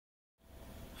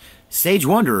Sage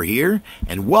Wanderer here,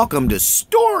 and welcome to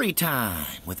Story Time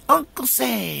with Uncle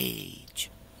Sage.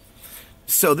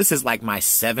 So this is like my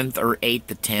 7th or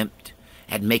 8th attempt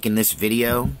at making this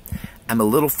video. I'm a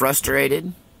little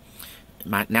frustrated.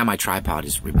 Now my tripod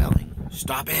is rebelling.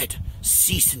 Stop it!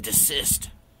 Cease and desist.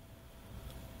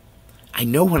 I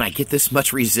know when I get this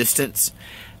much resistance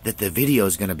that the video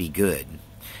is going to be good.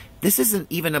 This isn't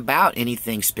even about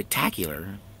anything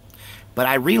spectacular, but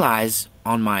I realize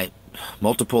on my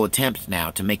multiple attempts now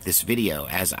to make this video,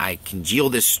 as I congeal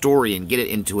this story and get it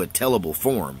into a tellable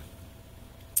form,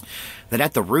 that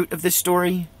at the root of this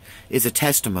story is a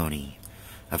testimony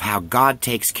of how God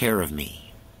takes care of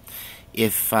me.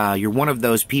 If you're one of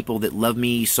those people that love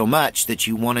me so much that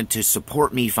you wanted to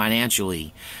support me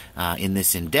financially in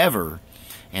this endeavor,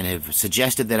 and have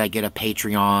suggested that I get a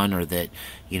Patreon, or that,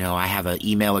 you know, I have an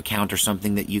email account or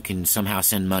something that you can somehow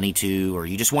send money to, or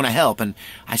you just want to help, and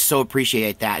I so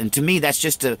appreciate that. And to me, that's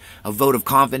just a vote of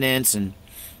confidence, and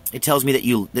it tells me that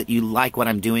you like what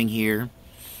I'm doing here,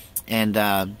 and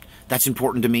that's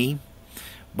important to me.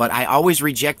 But I always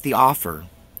reject the offer,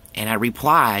 and I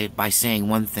reply by saying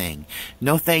one thing: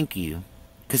 no thank you,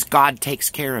 because God takes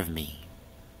care of me.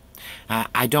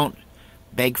 I don't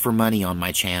beg for money on my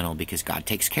channel because God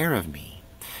takes care of me.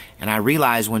 And I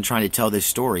realize when trying to tell this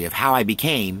story of how I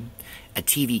became a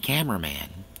TV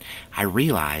cameraman, I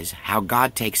realize how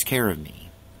God takes care of me.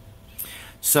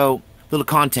 So, little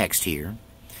context here.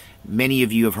 Many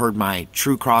of you have heard my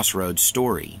true crossroads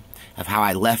story of how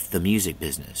I left the music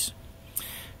business.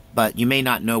 But you may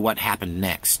not know what happened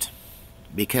next,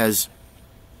 because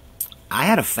I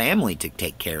had a family to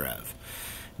take care of.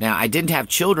 Now, I didn't have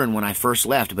children when I first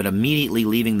left, but immediately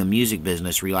leaving the music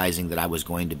business, realizing that I was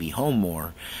going to be home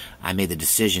more, I made the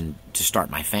decision to start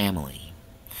my family.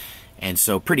 And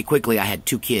so pretty quickly I had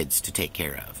 2 kids to take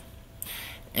care of.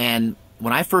 And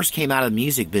when I first came out of the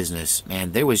music business,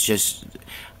 man, there was just,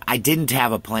 I didn't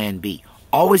have a plan B.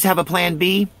 Always have a plan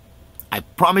B. I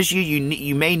promise you,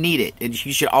 you may need it, and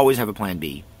you should always have a plan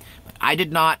B. But I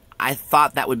did not. I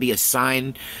thought that would be a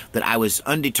sign that I was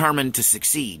undetermined to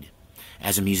succeed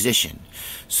as a musician.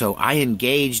 So I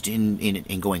engaged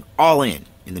in going all in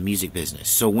the music business.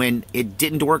 So when it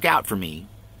didn't work out for me,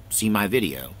 see my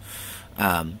video,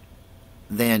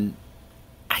 then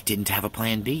I didn't have a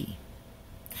plan B.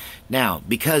 Now,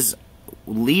 because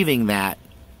leaving that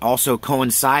also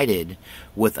coincided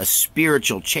with a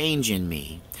spiritual change in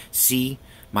me, see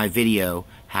my video,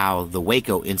 how the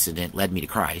Waco incident led me to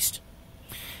Christ,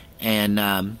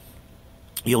 and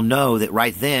you'll know that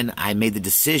right then I made the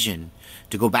decision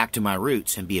to go back to my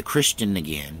roots and be a Christian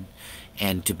again,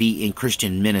 and to be in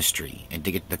Christian ministry, and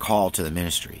to get the call to the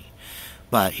ministry.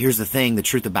 But here's the thing, the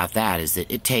truth about that is that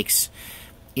it takes,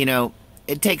 you know,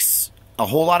 it takes a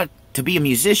whole lot of, to be a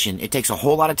musician, it takes a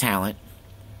whole lot of talent,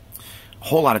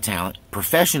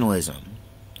 professionalism.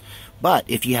 But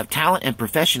if you have talent and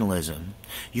professionalism,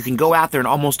 you can go out there and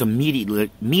almost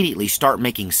immediately start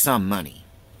making some money.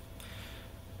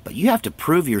 But you have to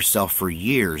prove yourself for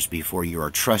years before you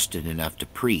are trusted enough to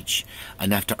preach,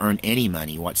 enough to earn any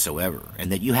money whatsoever.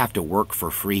 And that you have to work for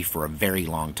free for a very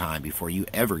long time before you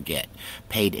ever get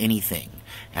paid anything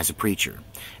as a preacher.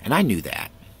 And I knew that.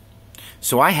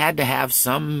 So I had to have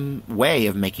some way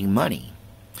of making money.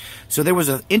 So there was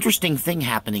an interesting thing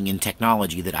happening in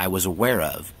technology that I was aware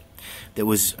of. That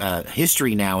was,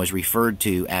 history now is referred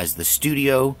to as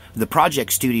the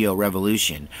Project Studio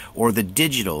Revolution, or the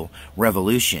digital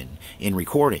revolution in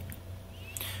recording.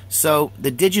 So the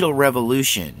digital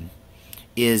revolution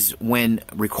is when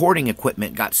recording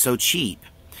equipment got so cheap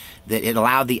that it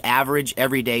allowed the average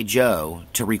everyday Joe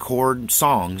to record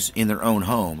songs in their own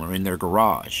home or in their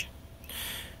garage.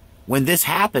 When this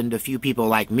happened, a few people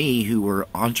like me who were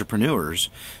entrepreneurs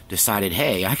decided,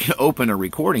 hey, I can open a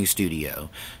recording studio,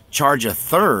 charge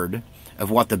 1/3 of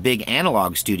what the big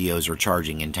analog studios are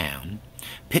charging in town,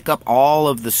 pick up all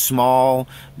of the small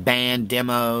band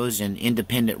demos and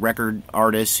independent record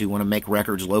artists who want to make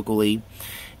records locally,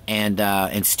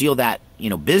 and steal that, you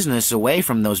know, business away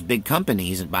from those big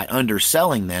companies by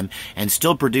underselling them, and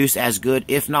still produce as good,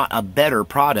 if not a better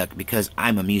product, because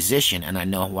I'm a musician and I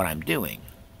know what I'm doing.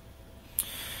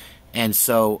 And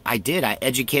so I did. I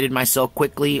educated myself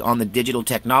quickly on the digital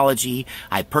technology.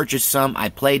 I purchased some, I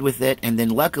played with it, and then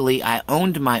luckily I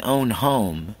owned my own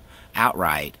home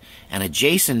outright. And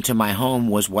adjacent to my home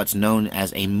was what's known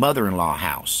as a mother-in-law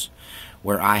house,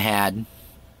 where I had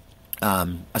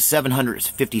a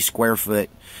 750 square foot,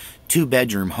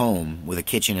 2-bedroom home with a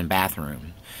kitchen and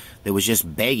bathroom that was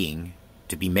just begging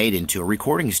to be made into a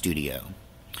recording studio.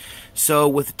 So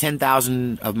with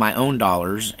 10,000 of my own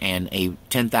dollars and a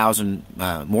 10,000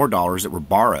 more dollars that were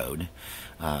borrowed,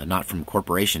 not from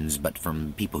corporations, but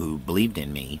from people who believed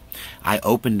in me, I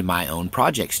opened my own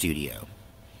project studio.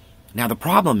 Now, the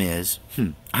problem is,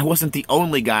 I wasn't the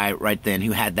only guy right then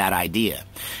who had that idea.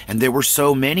 And there were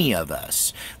so many of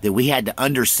us that we had to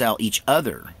undersell each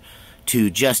other to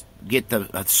just get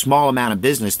a small amount of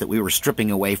business that we were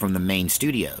stripping away from the main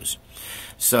studios.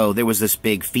 So there was this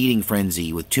big feeding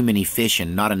frenzy with too many fish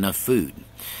and not enough food.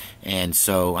 And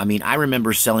so, I mean, I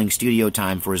remember selling studio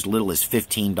time for as little as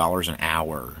 $15 an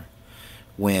hour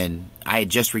when I had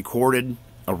just recorded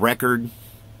a record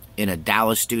in a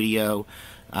Dallas studio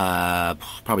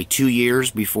probably 2 years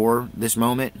before this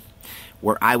moment,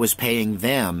 where I was paying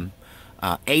them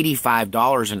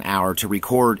 $85 an hour to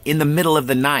record in the middle of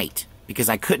the night because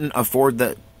I couldn't afford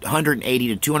the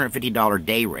 $180 to $250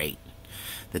 day rate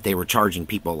that they were charging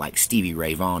people like Stevie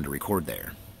Ray Vaughan to record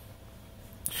there.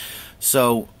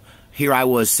 So here I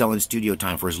was selling studio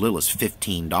time for as little as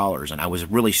 $15, and I was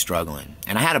really struggling.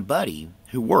 And I had a buddy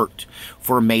who worked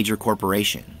for a major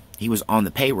corporation. He was on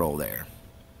the payroll there.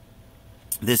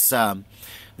 This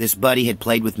buddy had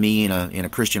played with me in a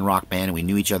Christian rock band, and we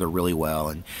knew each other really well.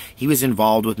 And he was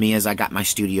involved with me as I got my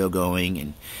studio going.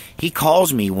 And he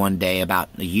calls me one day about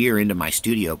a year into my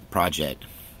studio project,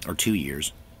 or 2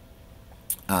 years,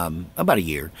 about a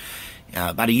year.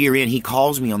 About a year in, he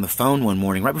calls me on the phone one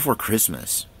morning right before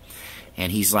Christmas,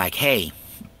 and he's like, "Hey,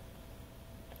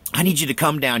 I need you to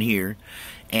come down here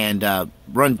and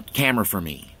run camera for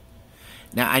me."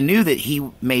 Now, I knew that he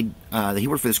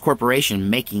worked for this corporation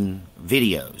making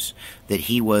videos, that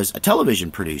he was a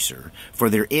television producer for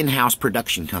their in-house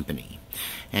production company.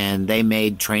 And they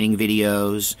made training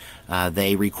videos,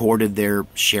 they recorded their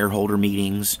shareholder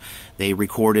meetings, they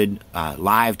recorded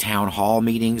live town hall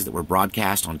meetings that were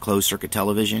broadcast on closed-circuit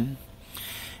television.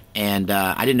 And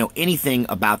I didn't know anything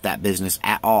about that business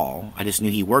at all. I just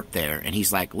knew he worked there. And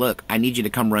he's like, "Look, I need you to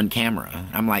come run camera."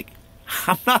 I'm like,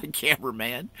 "I'm not a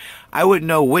cameraman. I wouldn't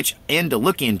know which end to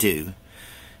look into."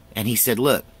 And he said,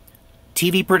 "Look,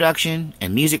 TV production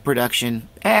and music production,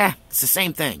 it's the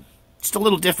same thing. Just a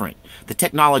little different. The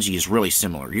technology is really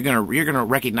similar. You're gonna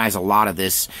recognize a lot of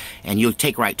this, and you'll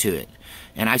take right to it.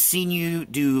 And I've seen you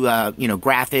do,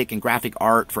 graphic and graphic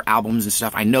art for albums and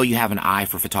stuff. I know you have an eye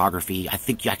for photography. I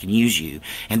think I can use you."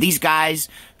 And these guys,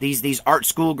 these art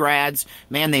school grads,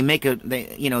 man, they make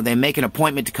an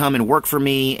appointment to come and work for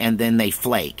me, and then they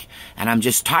flake. And I'm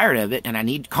just tired of it, and I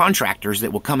need contractors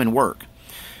that will come and work.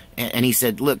 And he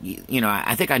said, "Look,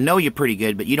 I think I know you pretty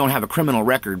good, but you don't have a criminal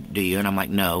record, do you?" And I'm like,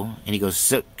 "No." And he goes,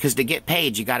 "So, because to get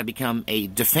paid, you got to become a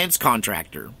defense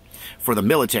contractor for the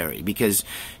military, because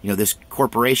this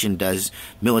corporation does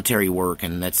military work,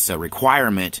 and that's a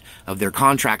requirement of their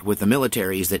contract with the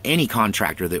military, is that any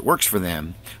contractor that works for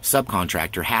them,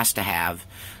 subcontractor, has to have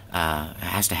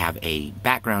a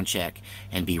background check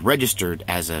and be registered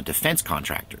as a defense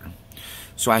contractor."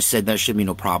 So I said there should be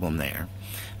no problem there.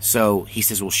 So he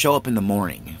says, "Well, show up in the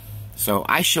morning." So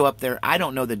I show up there. I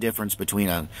don't know the difference between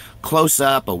a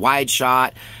close-up, a wide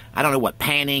shot. I don't know what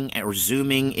panning or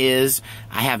zooming is.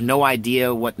 I have no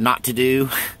idea what not to do.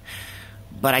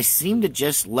 But I seem to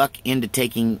just luck into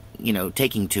taking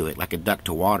to it like a duck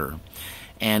to water.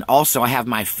 And also I have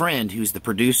my friend who's the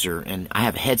producer, and I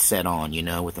have a headset on,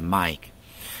 with a mic.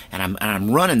 And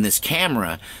I'm running this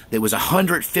camera that was a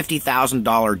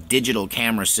 $150,000 digital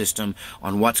camera system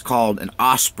on what's called an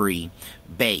Osprey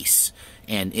base.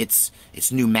 And it's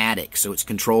pneumatic, so it's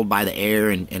controlled by the air,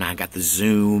 and I got the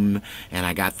zoom, and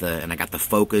I got the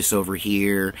focus over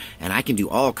here, and I can do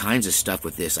all kinds of stuff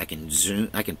with this. I can zoom,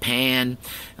 I can pan,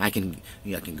 I can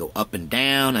go up and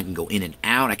down, I can go in and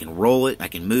out, I can roll it, I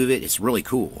can move it. It's really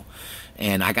cool.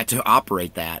 And I got to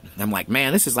operate that. I'm like,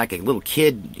 man, this is like a little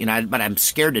kid, but I'm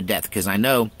scared to death because I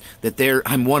know that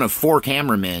I'm one of 4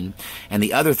 cameramen, and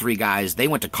the other 3 guys, they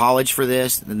went to college for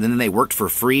this, and then they worked for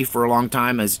free for a long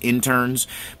time as interns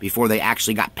before they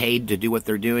actually got paid to do what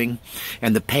they're doing.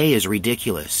 And the pay is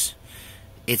ridiculous.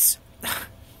 It's,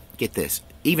 get this,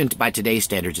 even by today's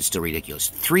standards, it's still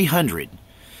ridiculous.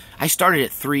 I started at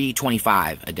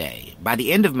 $325 a day. By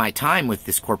the end of my time with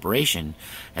this corporation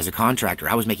as a contractor,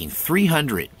 I was making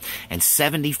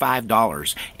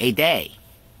 $375 a day.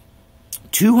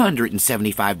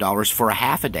 $275 for a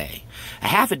half a day. A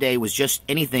half a day was just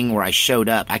anything where I showed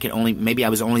up. Maybe I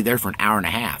was only there for an hour and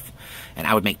a half, and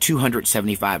I would make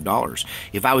 $275.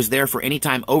 If I was there for any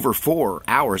time over 4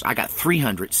 hours, I got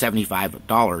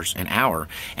 $375 an hour.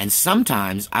 And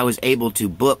sometimes I was able to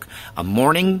book a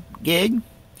morning gig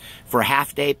for a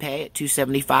half-day pay at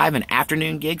 $275, an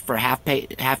afternoon gig for a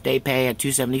half-day pay at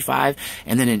 $275,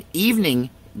 and then an evening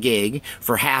gig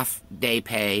for half-day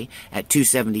pay at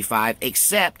 $275,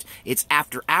 except it's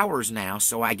after hours now,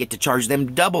 so I get to charge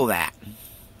them double that.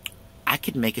 I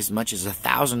could make as much as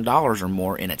 $1,000 or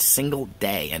more in a single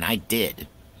day, and I did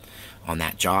on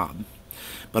that job.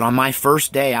 But on my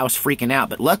first day, I was freaking out.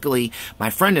 But luckily, my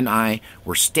friend and I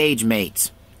were stage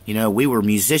mates. You know, we were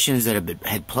musicians that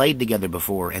had played together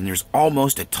before, and there's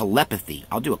almost a telepathy.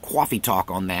 I'll do a coffee talk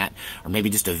on that, or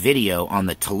maybe just a video on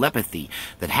the telepathy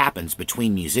that happens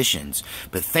between musicians.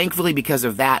 But thankfully, because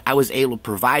of that, I was able to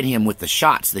provide him with the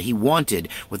shots that he wanted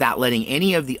without letting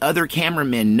any of the other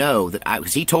cameramen know that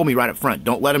because he told me right up front,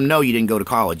 don't let them know you didn't go to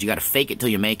college. You got to fake it till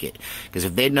you make it. Because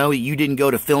if they know you didn't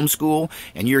go to film school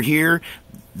and you're here,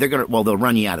 they'll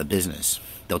run you out of business.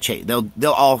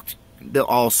 They'll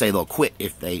all say they'll quit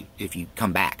if you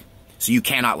come back. So you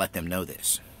cannot let them know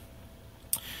this.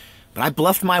 But I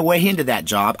bluffed my way into that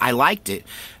job. I liked it.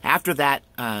 After that,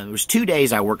 it was 2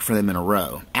 days I worked for them in a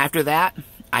row. After that,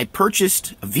 I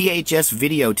purchased a VHS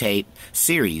videotape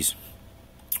series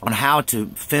on how to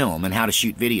film and how to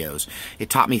shoot videos.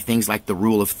 It taught me things like the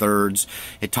rule of thirds.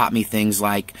 It taught me things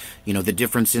like, you know, the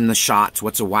difference in the shots.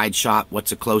 What's a wide shot?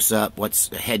 What's a close-up? What's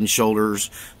head and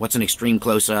shoulders? What's an extreme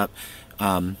close-up?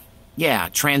 Yeah,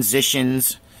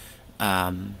 transitions,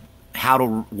 how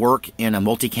to work in a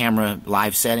multi-camera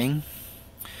live setting.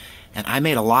 And I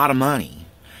made a lot of money.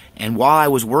 And while I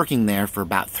was working there for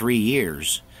about 3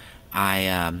 years,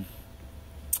 I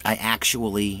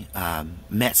actually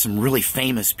met some really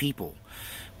famous people,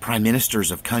 prime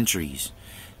ministers of countries,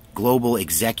 global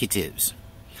executives.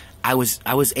 I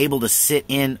was able to sit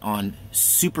in on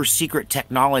super secret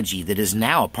technology that is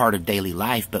now a part of daily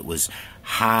life, but was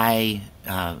high,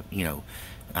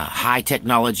 high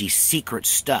technology secret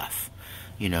stuff.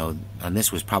 You know, and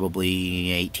this was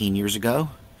probably 18 years ago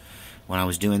when I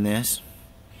was doing this.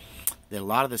 That a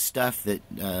lot of the stuff that,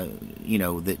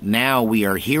 that now we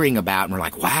are hearing about, and we're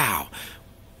like, wow,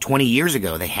 20 years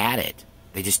ago they had it.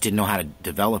 They just didn't know how to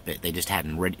develop it. They just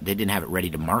they didn't have it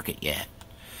ready to market yet.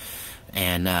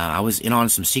 And I was in on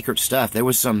some secret stuff. There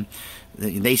was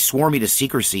they swore me to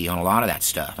secrecy on a lot of that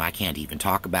stuff. I can't even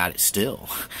talk about it still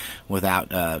without,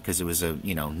 because it was a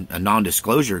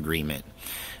non-disclosure agreement.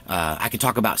 I can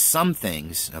talk about some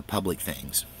things, public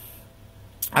things.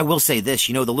 I will say this,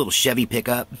 you know, the little Chevy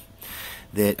pickup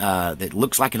that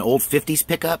looks like an old 50s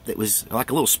pickup that was like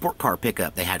a little sport car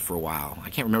pickup they had for a while. I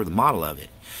can't remember the model of it.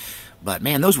 But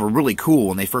man, those were really cool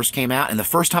when they first came out. And the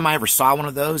first time I ever saw one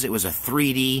of those, it was a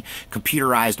 3D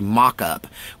computerized mock-up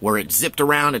where it zipped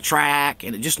around a track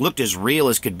and it just looked as real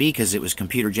as could be because it was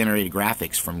computer-generated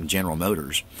graphics from General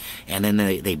Motors. And then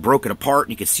they broke it apart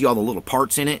and you could see all the little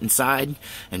parts in it inside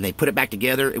and they put it back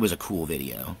together. It was a cool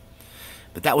video.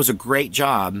 But that was a great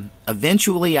job.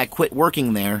 Eventually, I quit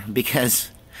working there because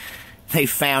they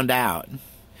found out.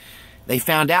 They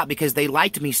found out because they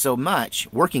liked me so much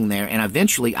working there, and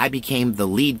eventually I became the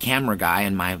lead camera guy,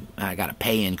 and I got a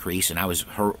pay increase, and I was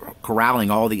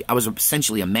corralling I was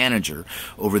essentially a manager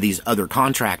over these other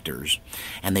contractors,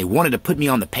 and they wanted to put me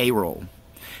on the payroll.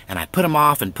 And I put them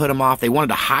off and put them off. They wanted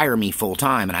to hire me full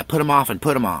time, and I put them off and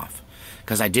put them off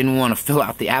because I didn't want to fill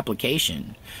out the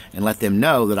application and let them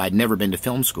know that I'd never been to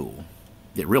film school.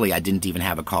 That really I didn't even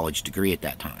have a college degree at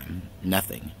that time.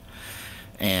 Nothing.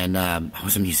 And I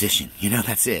was a musician, you know,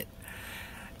 that's it.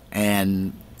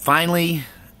 And finally,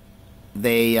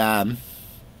 they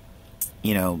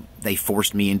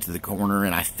forced me into the corner,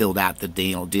 and I filled out the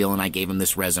deal, and I gave them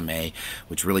this resume,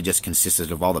 which really just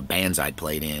consisted of all the bands I'd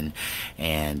played in.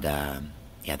 And,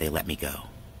 yeah, they let me go.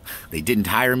 They didn't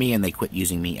hire me, and they quit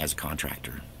using me as a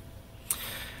contractor.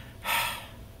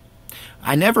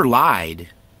 I never lied.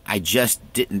 I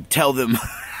just didn't tell them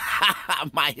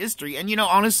my history. And, you know,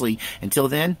 honestly, until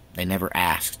then, they never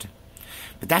asked.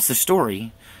 But that's the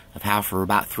story of how for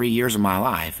about 3 years of my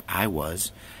life, I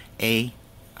was a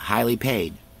highly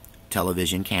paid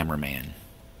television cameraman.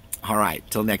 All right,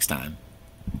 till next time.